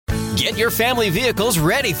Get your family vehicles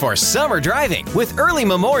ready for summer driving with early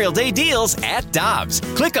Memorial Day deals at Dobbs.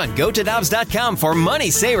 Click on GoToDobbs.com for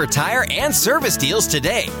money saver tire and service deals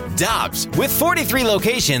today. Dobbs, with 43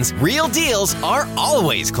 locations, real deals are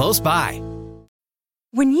always close by.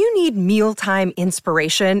 When you need mealtime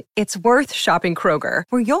inspiration, it's worth shopping Kroger,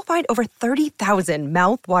 where you'll find over 30,000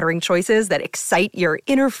 mouth-watering choices that excite your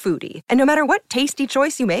inner foodie. And no matter what tasty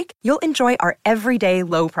choice you make, you'll enjoy our everyday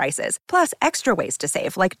low prices, plus extra ways to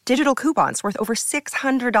save, like digital coupons worth over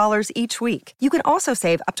 $600 each week. You can also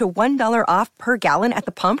save up to $1 off per gallon at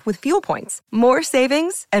the pump with fuel points. More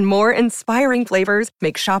savings and more inspiring flavors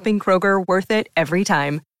make shopping Kroger worth it every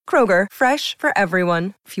time. Kroger, fresh for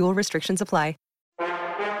everyone. Fuel restrictions apply.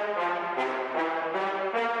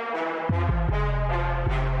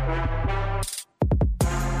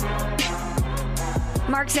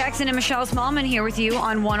 Mark Saxon and Michelle Smallman here with you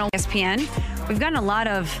on 101 ESPN. We've gotten a lot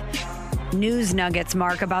of news nuggets,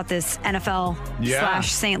 Mark, about this NFL /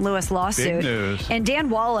 St. Louis lawsuit. Big news. And Dan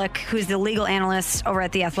Wallach, who's the legal analyst over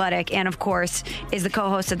at The Athletic and, of course, is the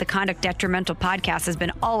co-host of the Conduct Detrimental podcast, has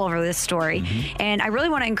been all over this story. And I really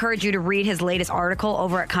want to encourage you to read his latest article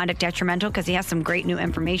over at Conduct Detrimental because he has some great new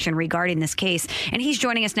information regarding this case. And he's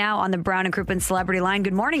joining us now on the Brown and Crouppen Celebrity Line.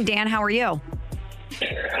 Good morning, Dan. How are you?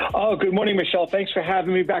 Oh, good morning, Michelle. Thanks for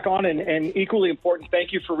having me back on. And equally important,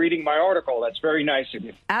 thank you for reading my article. That's very nice of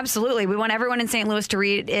you. Absolutely. We want everyone in St. Louis to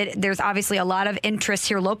read it. There's obviously a lot of interest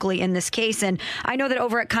here locally in this case. And I know that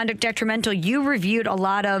over at Conduct Detrimental, you reviewed a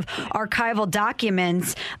lot of archival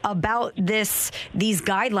documents about these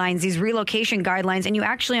guidelines, these relocation guidelines, and you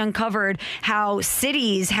actually uncovered how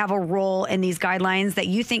cities have a role in these guidelines that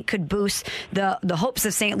you think could boost the hopes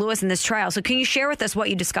of St. Louis in this trial. So can you share with us what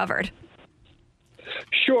you discovered?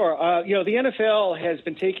 Sure. The NFL has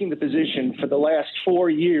been taking the position for the last 4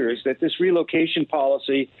 years that this relocation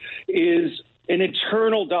policy is an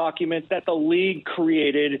internal document that the league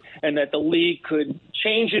created and that the league could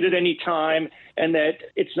change it at any time, and that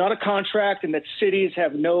it's not a contract and that cities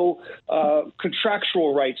have no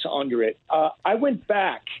contractual rights under it. I went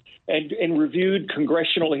back and reviewed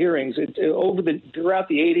congressional hearings. Throughout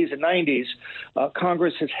the 80s and 90s,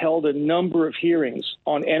 Congress has held a number of hearings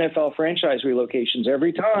on NFL franchise relocations.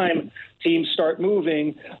 Every time teams start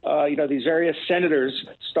moving, these various senators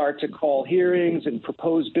start to call hearings and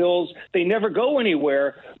propose bills. They never go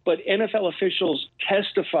anywhere, but NFL officials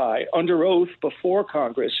testify under oath before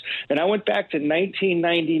Congress. And I went back to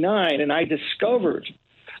 1999, and I discovered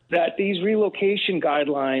that these relocation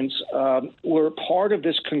guidelines were part of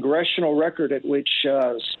this congressional record at which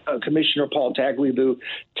Commissioner Paul Tagliabue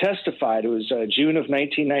testified. It was June of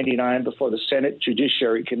 1999 before the Senate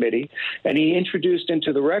Judiciary Committee, and he introduced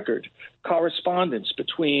into the record correspondence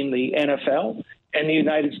between the NFL and the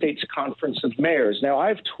United States Conference of Mayors. Now,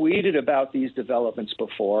 I've tweeted about these developments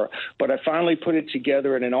before, but I finally put it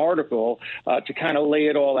together in an article to kind of lay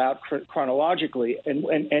it all out chronologically.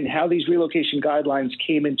 And how these relocation guidelines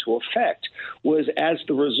came into effect was as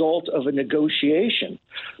the result of a negotiation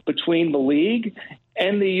between the league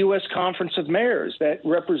and the U.S. Conference of Mayors that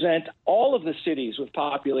represent all of the cities with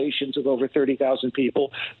populations of over 30,000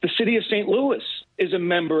 people. The city of St. Louis is a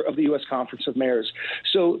member of the U.S. Conference of Mayors.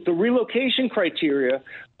 So the relocation criteria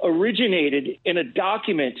originated in a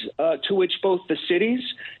document to which both the cities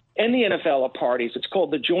and the NFL are parties. It's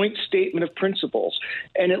called the Joint Statement of Principles,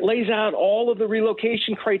 and it lays out all of the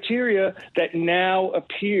relocation criteria that now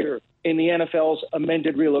appear in the NFL's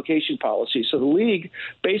amended relocation policy. So the league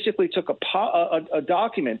basically took a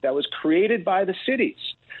document that was created by the cities,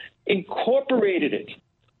 incorporated it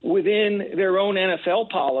within their own NFL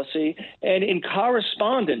policy, and in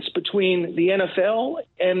correspondence between the NFL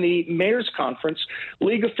and the Mayor's Conference,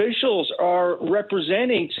 league officials are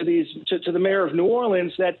representing to the mayor of New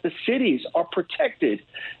Orleans that the cities are protected.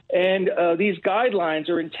 And these guidelines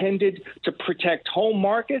are intended to protect home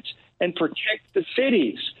markets and protect the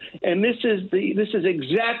cities. And this is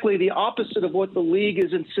exactly the opposite of what the league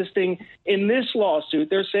is insisting in this lawsuit.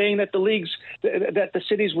 They're saying that the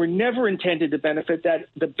cities were never intended to benefit, that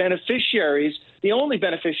the beneficiaries, the only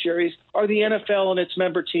beneficiaries, are the NFL and its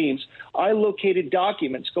member teams. I located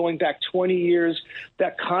documents going back 20 years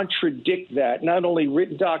that contradict that, not only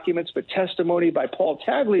written documents, but testimony by Paul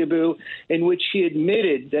Tagliabue, in which he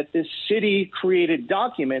admitted that this city-created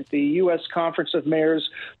document, the U.S. Conference of Mayors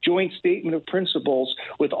Joint Statement of Principles,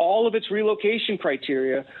 with all of its relocation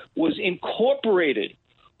criteria, was incorporated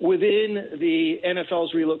within the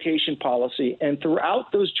NFL's relocation policy, and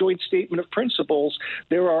throughout those joint statement of principles,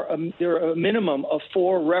 there are a minimum of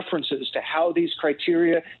 4 references to how these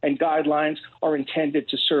criteria and guidelines are intended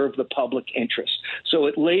to serve the public interest. So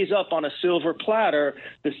it lays up on a silver platter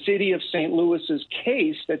the city of St. Louis's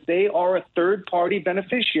case that they are a third-party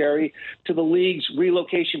beneficiary to the league's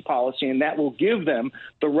relocation policy, and that will give them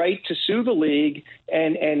the right to sue the league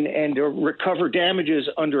and recover damages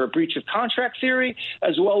under a breach of contract theory,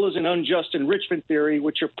 as well as an unjust enrichment theory,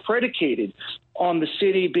 which are predicated on the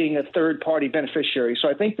city being a third-party beneficiary. So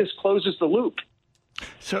I think this closes the loop.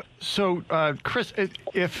 So, Chris,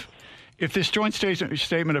 if this joint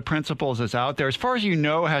statement of principles is out there, as far as you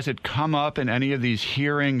know, has it come up in any of these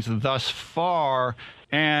hearings thus far?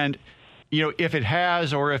 And, if it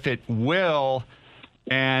has or if it will,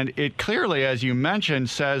 and it clearly, as you mentioned,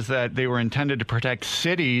 says that they were intended to protect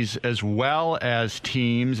cities as well as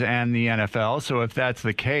teams and the NFL. So if that's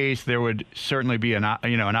the case, there would certainly be an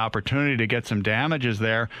opportunity to get some damages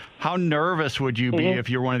there. How nervous would you be if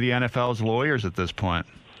you're one of the NFL's lawyers at this point?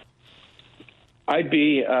 I'd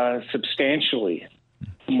be substantially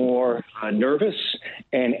more nervous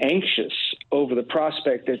and anxious over the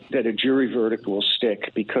prospect that a jury verdict will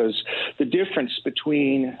stick, because the difference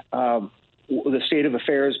between the state of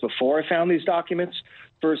affairs before I found these documents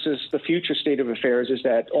versus the future state of affairs is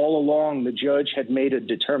that all along the judge had made a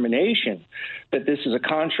determination that this is a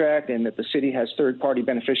contract and that the city has third-party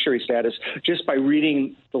beneficiary status just by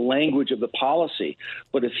reading the language of the policy.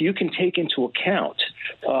 But if you can take into account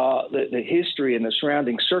the history and the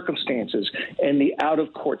surrounding circumstances and the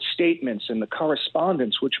out-of-court statements and the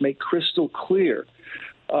correspondence, which make crystal clear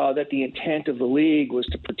that the intent of the league was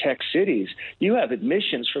to protect cities, you have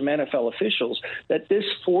admissions from NFL officials that this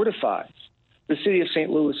fortifies the city of St.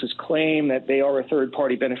 Louis's claim that they are a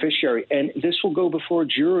third-party beneficiary. And this will go before a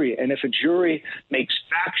jury. And if a jury makes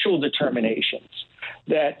factual determinations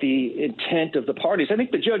that the intent of the parties, I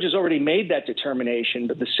think the judge has already made that determination,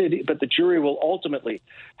 but the jury will ultimately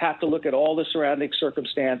have to look at all the surrounding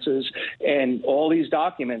circumstances and all these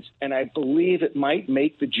documents. And I believe it might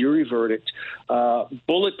make the jury verdict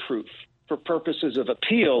bulletproof for purposes of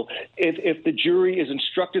appeal if the jury is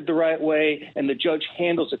instructed the right way and the judge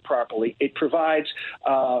handles it properly. It provides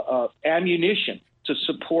ammunition to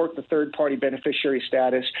support the third-party beneficiary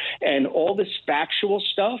status. And all this factual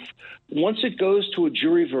stuff, once it goes to a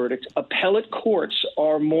jury verdict, appellate courts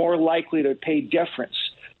are more likely to pay deference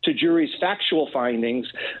to jury's factual findings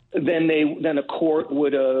than a court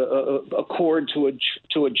would accord to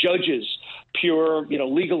a judge's pure,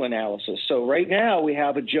 legal analysis. So right now we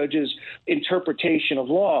have a judge's interpretation of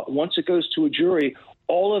law. Once it goes to a jury,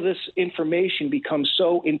 all of this information becomes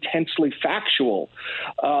so intensely factual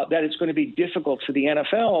that it's going to be difficult for the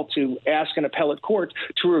NFL to ask an appellate court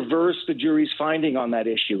to reverse the jury's finding on that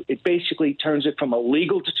issue. It basically turns it from a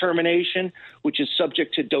legal determination, which is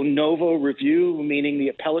subject to de novo review, meaning the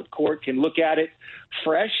appellate court can look at it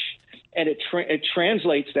fresh, and it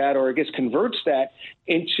translates that, or I guess converts that,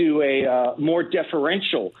 into a more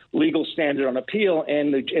deferential legal standard on appeal,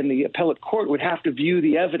 and the appellate court would have to view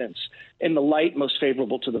the evidence in the light most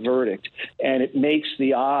favorable to the verdict, and it makes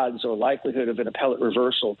the odds or likelihood of an appellate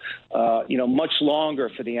reversal, much longer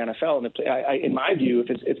for the NFL. And in my view,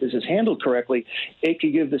 if this is handled correctly, it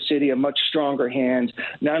could give the city a much stronger hand,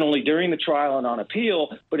 not only during the trial and on appeal,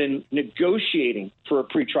 but in negotiating for a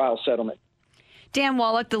pretrial settlement. Dan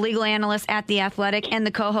Wallach, the legal analyst at The Athletic and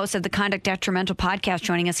the co-host of the Conduct Detrimental podcast,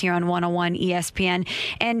 joining us here on 101 ESPN.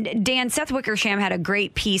 And Dan, Seth Wickersham had a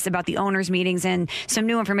great piece about the owners' meetings and some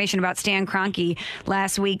new information about Stan Kroenke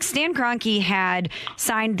last week. Stan Kroenke had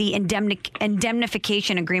signed the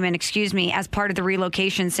indemnification agreement, as part of the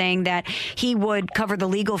relocation, saying that he would cover the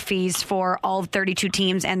legal fees for all 32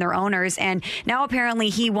 teams and their owners. And now apparently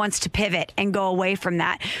he wants to pivot and go away from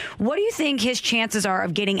that. What do you think his chances are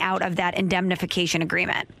of getting out of that indemnification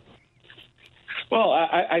agreement? Well,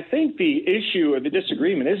 I think the issue or the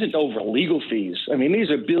disagreement isn't over legal fees. I mean, these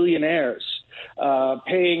are billionaires.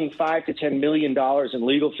 Paying $5 to $10 million in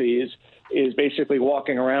legal fees is basically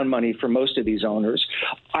walking around money for most of these owners.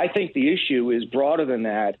 I think the issue is broader than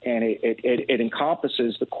that, and it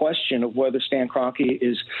encompasses the question of whether Stan Kroenke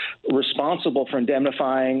is responsible for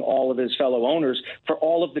indemnifying all of his fellow owners for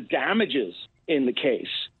all of the damages in the case.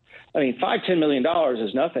 I mean, $5-10 million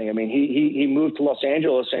is nothing. I mean, he moved to Los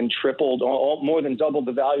Angeles and tripled, more than doubled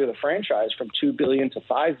the value of the franchise from $2 billion to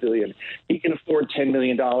 $5 billion. He can afford $10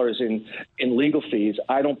 million in legal fees.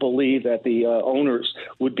 I don't believe that the owners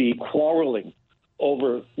would be quarreling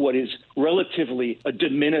over what is relatively a de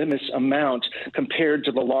minimis amount compared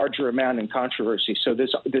to the larger amount in controversy. So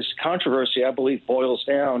this controversy, I believe, boils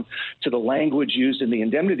down to the language used in the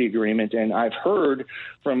indemnity agreement. And I've heard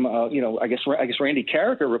from, I guess Randy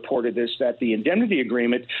Carricker reported this, that the indemnity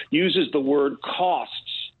agreement uses the word costs.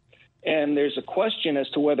 And there's a question as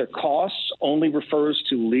to whether costs only refers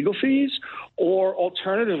to legal fees or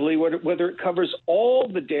alternatively whether it covers all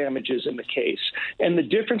the damages in the case. And the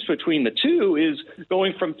difference between the two is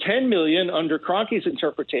going from $10 million under Kroenke's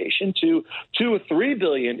interpretation to $2 or $3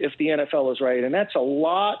 billion if the NFL is right. And that's a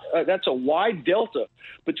lot. That's a wide delta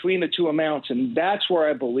between the two amounts. And that's where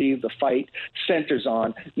I believe the fight centers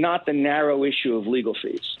on, not the narrow issue of legal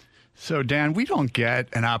fees. So, Dan, we don't get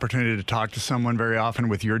an opportunity to talk to someone very often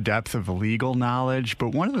with your depth of legal knowledge, but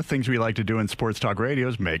one of the things we like to do in Sports Talk Radio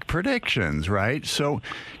is make predictions, right? So,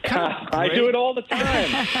 I do it all the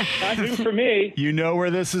time. Not new for me. You know where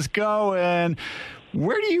this is going.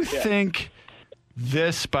 Where do you think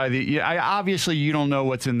this obviously you don't know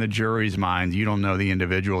what's in the jury's mind. You don't know the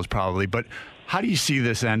individuals probably, but how do you see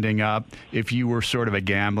this ending up? If you were sort of a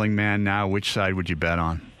gambling man now, which side would you bet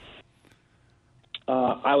on?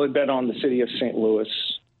 I would bet on the city of St. Louis,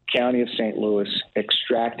 county of St. Louis,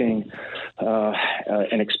 extracting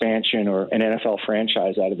an expansion or an NFL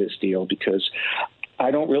franchise out of this deal, because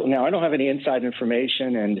I don't have any inside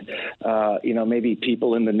information, and maybe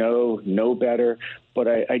people in the know better, but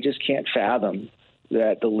I just can't fathom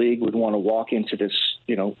that the league would want to walk into this,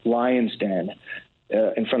 lion's den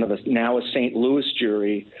in front of now a St. Louis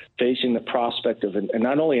jury facing the prospect of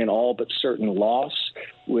not only an all but certain loss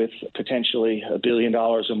with potentially $1 billion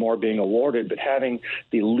or more being awarded, but having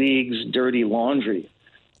the league's dirty laundry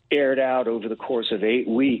aired out over the course of 8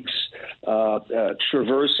 weeks,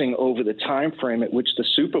 traversing over the time frame at which the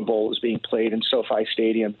Super Bowl is being played in SoFi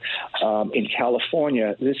Stadium in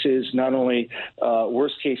California. This is not only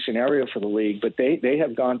worst case scenario for the league, but they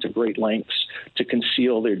have gone to great lengths to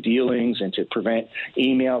conceal their dealings and to prevent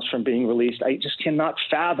emails from being released. I just cannot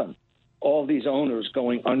fathom all these owners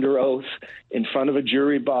going under oath in front of a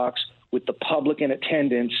jury box with the public in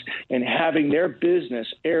attendance and having their business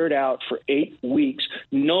aired out for 8 weeks,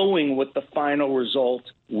 knowing what the final result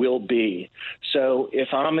will be. So if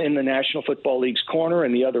I'm in the National Football League's corner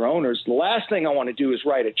and the other owners, the last thing I want to do is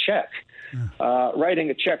write a check. Writing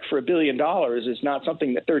a check for $1 billion is not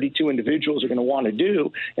something that 32 individuals are going to want to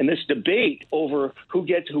do. And this debate over who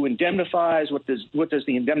indemnifies, what does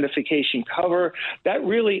the indemnification cover, that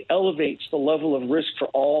really elevates the level of risk for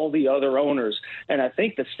all the other owners. And I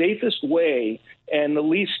think the safest way and the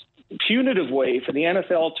least punitive way for the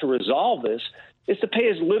NFL to resolve this is to pay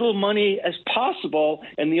as little money as possible,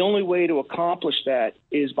 and the only way to accomplish that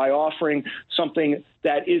is by offering something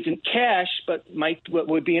that isn't cash but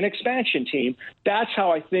would be an expansion team. That's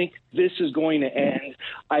how I think this is going to end.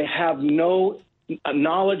 I have no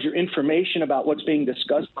knowledge or information about what's being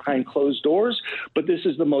discussed behind closed doors, but this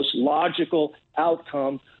is the most logical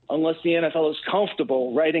outcome unless the NFL is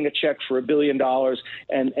comfortable writing a check for $1 billion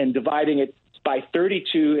and dividing it by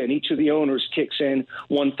 32, and each of the owners kicks in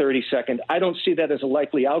 1/32. I don't see that as a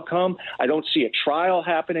likely outcome. I don't see a trial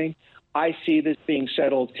happening. I see this being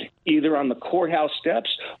settled either on the courthouse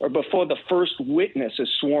steps or before the first witness is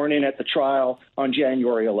sworn in at the trial on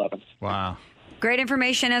January 11th. Wow. Great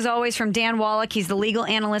information, as always, from Dan Wallach. He's the legal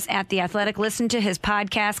analyst at The Athletic. Listen to his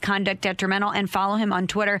podcast, Conduct Detrimental, and follow him on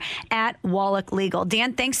Twitter at Wallach Legal.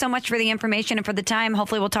 Dan, thanks so much for the information and for the time.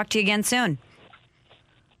 Hopefully we'll talk to you again soon.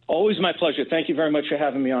 Always my pleasure. Thank you very much for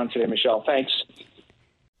having me on today, Michelle. Thanks.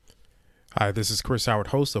 Hi, this is Chris Howard,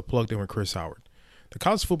 host of Plugged In with Chris Howard. The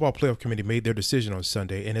College Football Playoff Committee made their decision on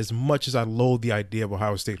Sunday, and as much as I loathe the idea of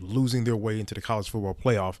Ohio State losing their way into the College Football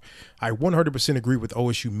Playoff, I 100% agree with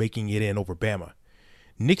OSU making it in over Bama.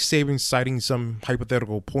 Nick Saban citing some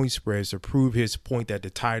hypothetical point spreads to prove his point that the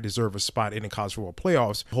Tide deserve a spot in the College Football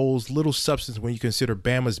Playoffs holds little substance when you consider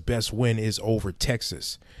Bama's best win is over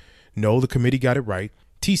Texas. No, the committee got it right.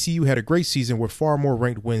 TCU had a great season with far more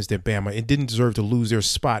ranked wins than Bama and didn't deserve to lose their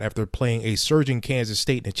spot after playing a surging Kansas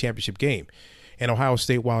State in the championship game. And Ohio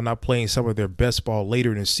State, while not playing some of their best ball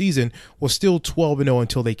later in the season, was still 12-0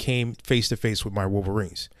 until they came face-to-face with my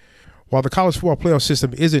Wolverines. While the college football playoff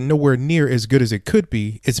system isn't nowhere near as good as it could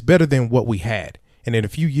be, it's better than what we had. And in a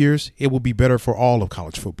few years, it will be better for all of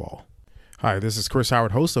college football. Hi, this is Chris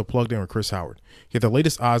Howard, host of Plugged In with Chris Howard. Get the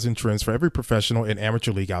latest odds and trends for every professional and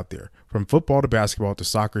amateur league out there. From football to basketball to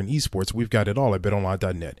soccer and esports, we've got it all at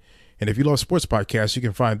BetOnline.net. And if you love sports podcasts, you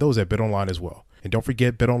can find those at BetOnline as well. And don't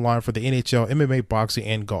forget BetOnline for the NHL, MMA, boxing,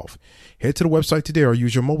 and golf. Head to the website today or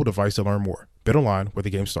use your mobile device to learn more. BetOnline, where the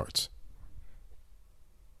game starts.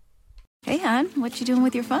 Hey, hon, what you doing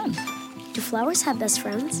with your phone? Do flowers have best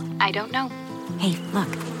friends? I don't know. Hey, look.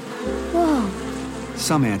 Whoa.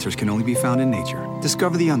 Some answers can only be found in nature.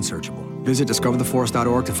 Discover the unsearchable. Visit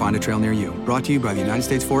discovertheforest.org to find a trail near you. Brought to you by the United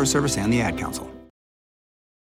States Forest Service and the Ad Council.